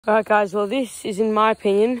Alright guys, well this is in my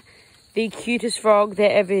opinion the cutest frog there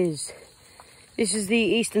ever is. This is the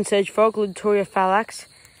eastern Sedgefrog, Litoria fallax,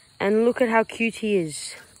 and look at how cute he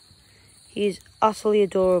is. He is utterly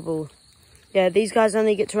adorable. Yeah, these guys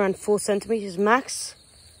only get to around 4 centimeters max.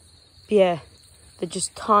 But yeah, they're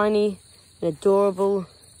just tiny and adorable.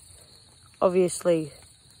 Obviously,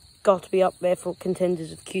 got to be up there for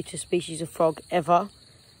contenders of cutest species of frog ever.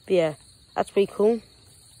 But yeah, that's pretty cool.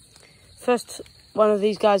 First one of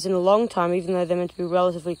these guys in a long time, even though they're meant to be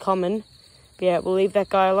relatively common. But yeah, we'll leave that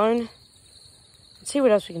guy alone and see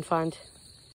what else we can find.